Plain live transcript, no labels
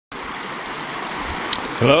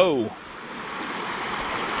Hello.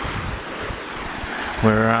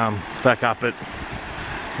 We're back up at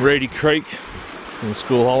Reedy Creek in the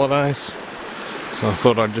school holidays, so I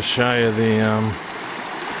thought I'd just show you the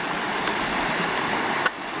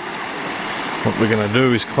what we're going to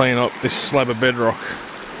do is clean up this slab of bedrock.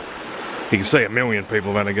 You can see a million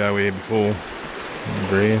people have had to go here before.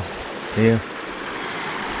 Over here,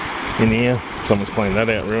 in here. Someone's cleaned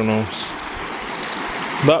that out real nice.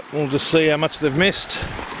 But we'll just see how much they've missed.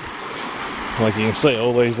 Like you can see,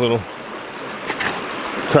 all these little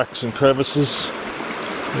cracks and crevices.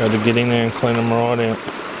 You have to get in there and clean them right out.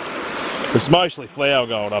 It's mostly flower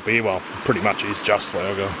gold up here. Well, pretty much is just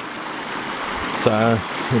flower gold. So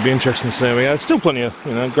it'll be interesting to see how we go. There's still plenty of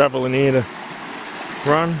gravel in here to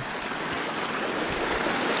run.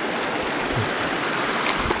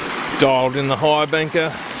 Dialed in the high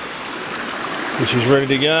banker, which is ready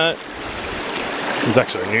to go. There's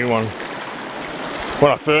actually a new one.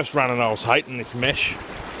 When I first ran it, I was hating this mesh,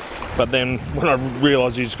 but then when I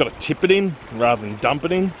realised you just got to tip it in rather than dump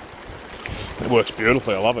it in, it works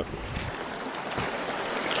beautifully. I love it.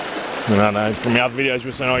 And I know from the other videos you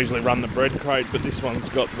were saying I usually run the bread crate, but this one's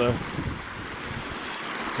got the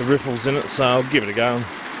riffles in it, so I'll give it a go and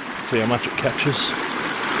see how much it catches.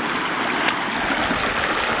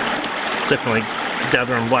 It's definitely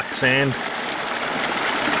gathering black sand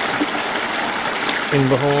in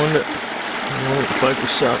behind it. I'll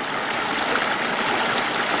focus up.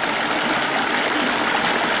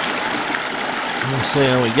 We'll see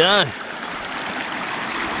how we go.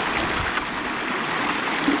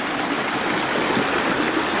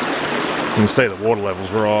 You can see the water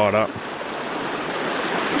level's right up.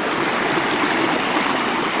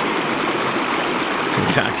 So you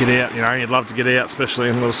can't get out, you'd love to get out, especially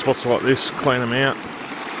in little spots like this, clean them out.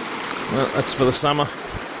 Well, that's for the summer.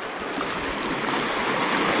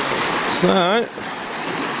 So,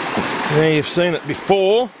 now you've seen it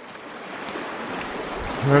before,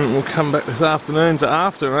 and we'll come back this afternoon to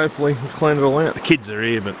after, hopefully we've cleaned it all out. The kids are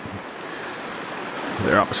here, but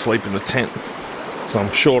they're up asleep in the tent, so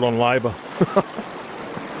I'm short on labour.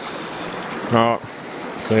 Alright,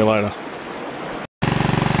 see you later.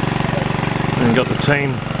 And got the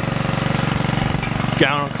team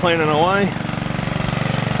going, cleaning away.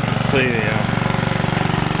 Let's see the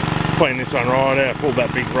clean this one right out, pulled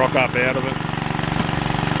that big rock up out of it.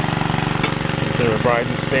 Instead of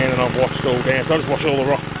Braden's standing, I've washed all down. So I just wash all the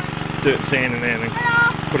rock, dirt, sand in there and then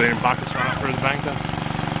put it in buckets, run up through the banker.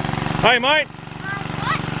 Hey mate!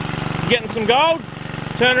 What? You getting some gold?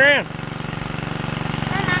 Turn around.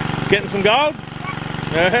 Getting some gold?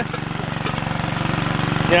 Yeah.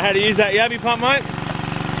 You know how to use that yabby pump, mate?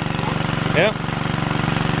 Yeah.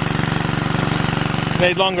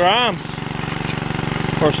 Need longer arms.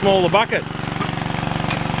 Or a smaller bucket. It's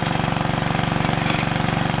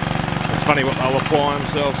funny what they'll apply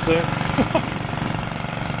themselves to.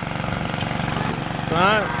 So,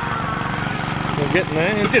 we're getting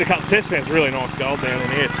there. We did a couple of test pans, really nice gold down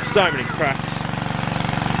in here. It's so many cracks.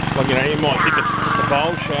 Like, you might think it's just a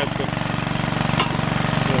bowl shape, but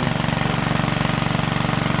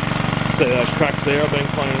see those cracks there, I've been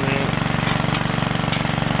cleaning out.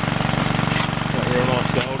 Got real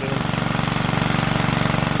nice gold in them.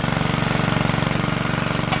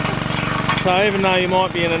 So even though you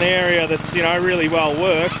might be in an area that's really well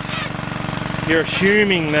worked, you're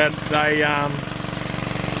assuming that they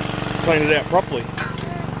cleaned it out properly.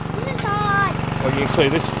 Well, you can see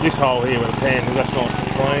this hole here with a pan, that's nice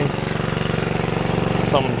and clean.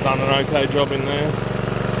 Someone's done an okay job in there.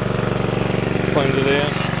 Cleaned it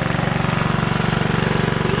out.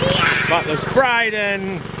 But there's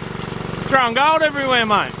Braden throwing gold everywhere,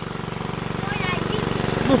 mate.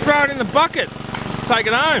 We'll throw it in the bucket. Take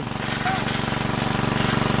it home.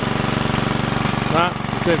 But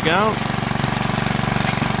keep going.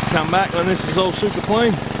 Come back when this is all super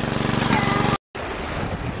clean.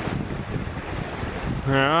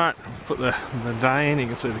 Alright, I've put the day in. You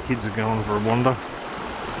can see the kids are going for a wander.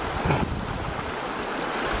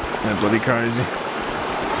 They're bloody crazy.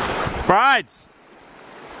 Braids!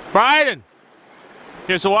 Braden!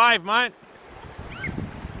 Give us a wave, mate.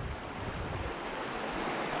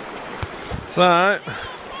 So,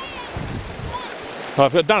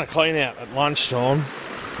 I've done a clean out at lunchtime.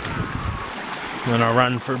 Then I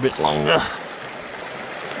run for a bit longer.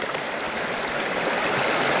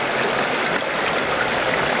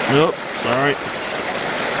 Nope, sorry.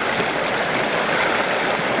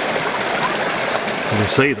 You can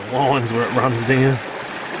see the lines where it runs down.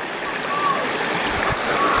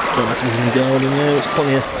 Don't know if there's any gold in there, there's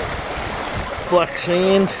plenty of black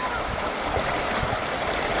sand.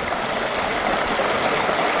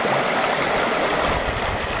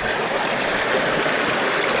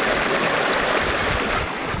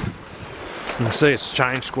 And I see it's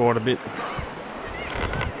changed quite a bit.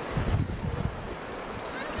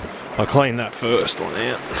 I cleaned that first one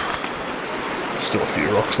out. Still a few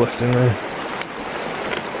rocks left in there.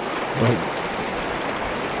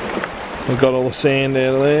 I got all the sand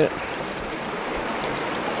out of there.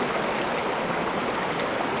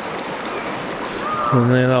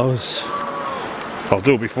 And then I'll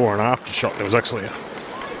do a before and after shot. There was actually a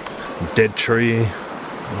dead tree here.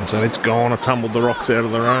 And so it's gone. I tumbled the rocks out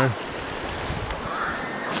of the road.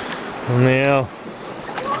 And now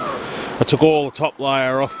I took all the top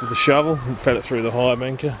layer off with the shovel and fed it through the high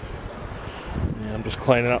banker. Now I'm just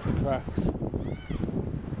cleaning up the cracks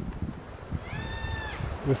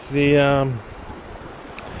with the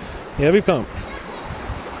heavy pump.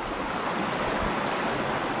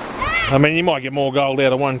 I mean, you might get more gold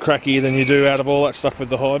out of one crack here than you do out of all that stuff with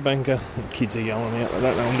the high banker. The kids are yelling out. I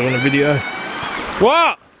don't know I'm doing a video.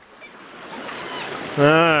 What?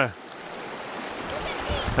 No.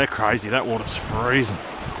 They're crazy. That water's freezing.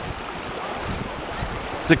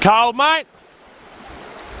 Is it cold, mate?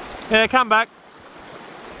 Yeah, come back.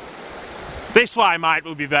 This way, mate,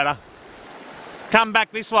 will be better. Come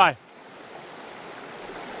back this way.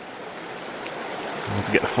 I have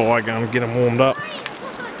to get the fire going and get them warmed up.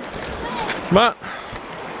 But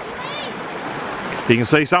you can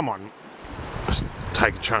see someone just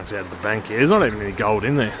taking chunks out of the bank here. There's not even any gold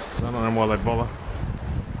in there, so I don't know why they bother.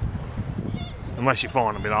 Unless you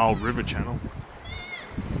find a bit of old river channel.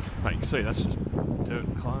 But you can see that's just dirt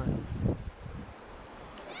and clay.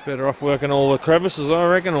 Better off working all the crevices, I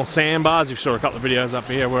reckon, or sandbars. You saw a couple of videos up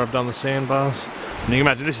here where I've done the sandbars. And you can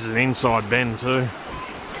imagine this is an inside bend too.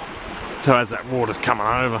 So as that water's coming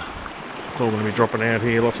over, it's all going to be dropping out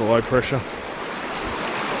here, lots of low pressure.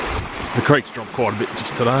 The creek's dropped quite a bit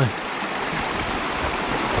just today.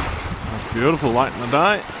 It's beautiful late in the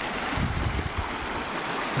day.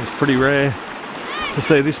 It's pretty rare to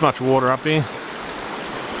see this much water up here.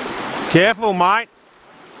 Careful, mate.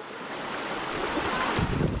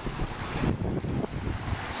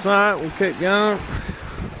 So we'll keep going.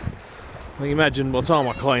 I can imagine by the time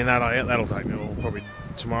I clean that out, that'll take me probably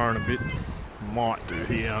tomorrow and a bit. Might do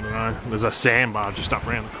here, I don't know. There's a sandbar just up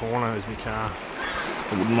around the corner. There's my car.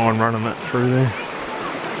 I wouldn't mind running that through there.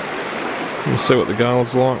 We'll see what the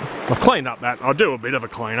gold's like. I've cleaned up that. I'll do a bit of a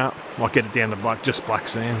clean up. Might get it down to just black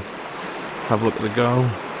sand. Have a look at the gold.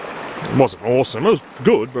 It wasn't awesome. It was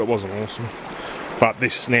good, but it wasn't awesome. But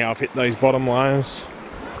this, now I've hit these bottom layers.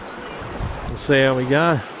 We'll see how we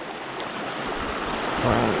go. So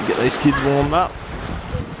get these kids warmed up.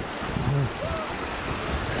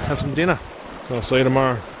 Have some dinner. So I'll see you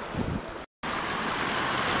tomorrow.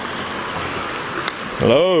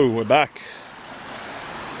 Hello, we're back.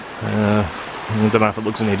 I don't know if it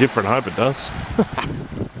looks any different. I hope it does.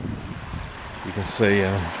 You can see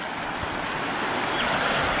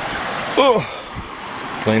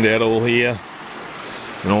cleaned out all here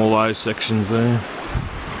and all those sections there.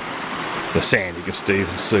 The sand you can still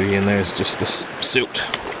see in there is just the silt.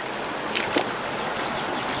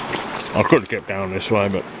 I could have kept going this way,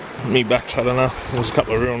 but me back's had enough. There's a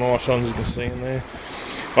couple of real nice ones you can see in there.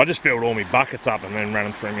 I just filled all my buckets up and then ran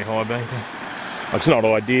them through my high banker. It's not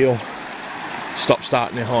ideal. Stop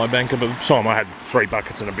starting your high banker, but by the time I had 3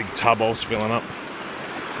 buckets and a big tub I was filling up.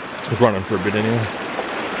 I was running for a bit anyway.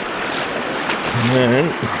 And then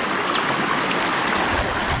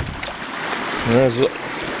there's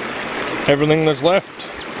everything that's left.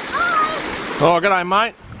 Oh, g'day,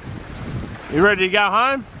 mate. You ready to go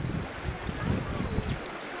home?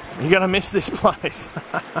 You're gonna miss this place.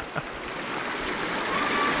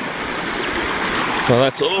 So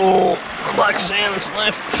that's all black sand that's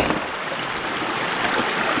left.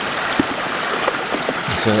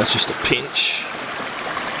 So that's just a pinch.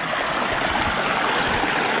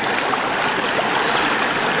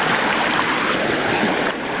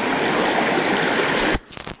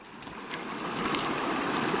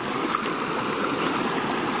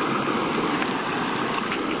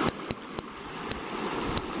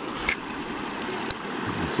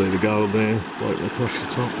 See the gold there, floating across the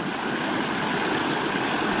top.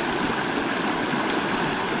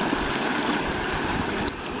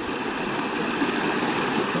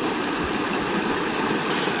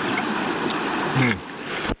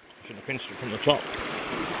 Should have pinched it from the top.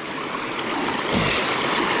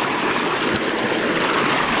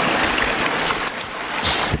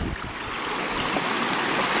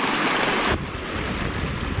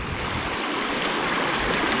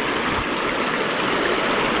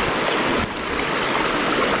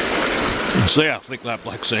 See how thick that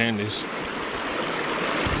black sand is.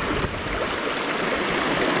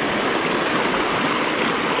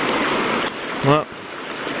 Well,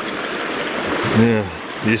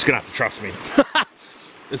 You're just gonna have to trust me.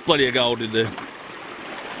 There's plenty of gold in there.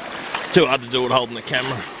 Too hard to do it holding the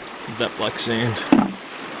camera with that black sand.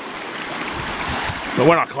 But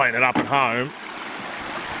when I clean it up at home,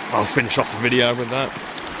 I'll finish off the video with that.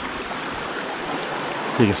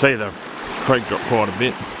 You can see the creek dropped quite a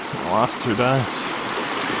bit in the last 2 days.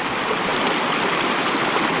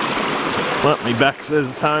 Well, my back says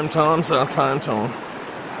it's home time, so it's home time.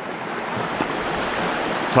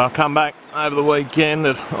 So I'll come back over the weekend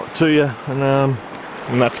to you, and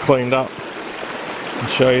when that's cleaned up, I'll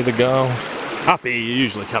show you the gold. Up here you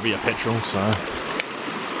usually cover your petrol, so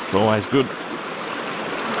it's always good.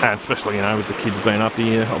 And especially, you know, with the kids being up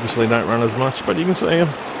here, obviously don't run as much, but you can see them,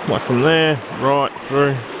 like from there, right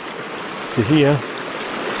through to here.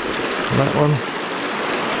 That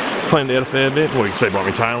one. Cleaned out a fair bit. Well, you can see by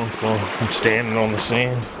my tailings while I'm standing on the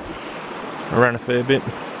sand. I ran a fair bit.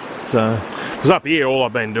 So, because up here all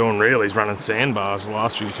I've been doing really is running sandbars the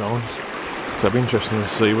last few times. So it'll be interesting to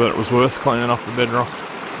see whether it was worth cleaning off the bedrock,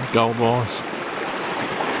 gold wise.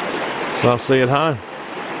 So I'll see you at home.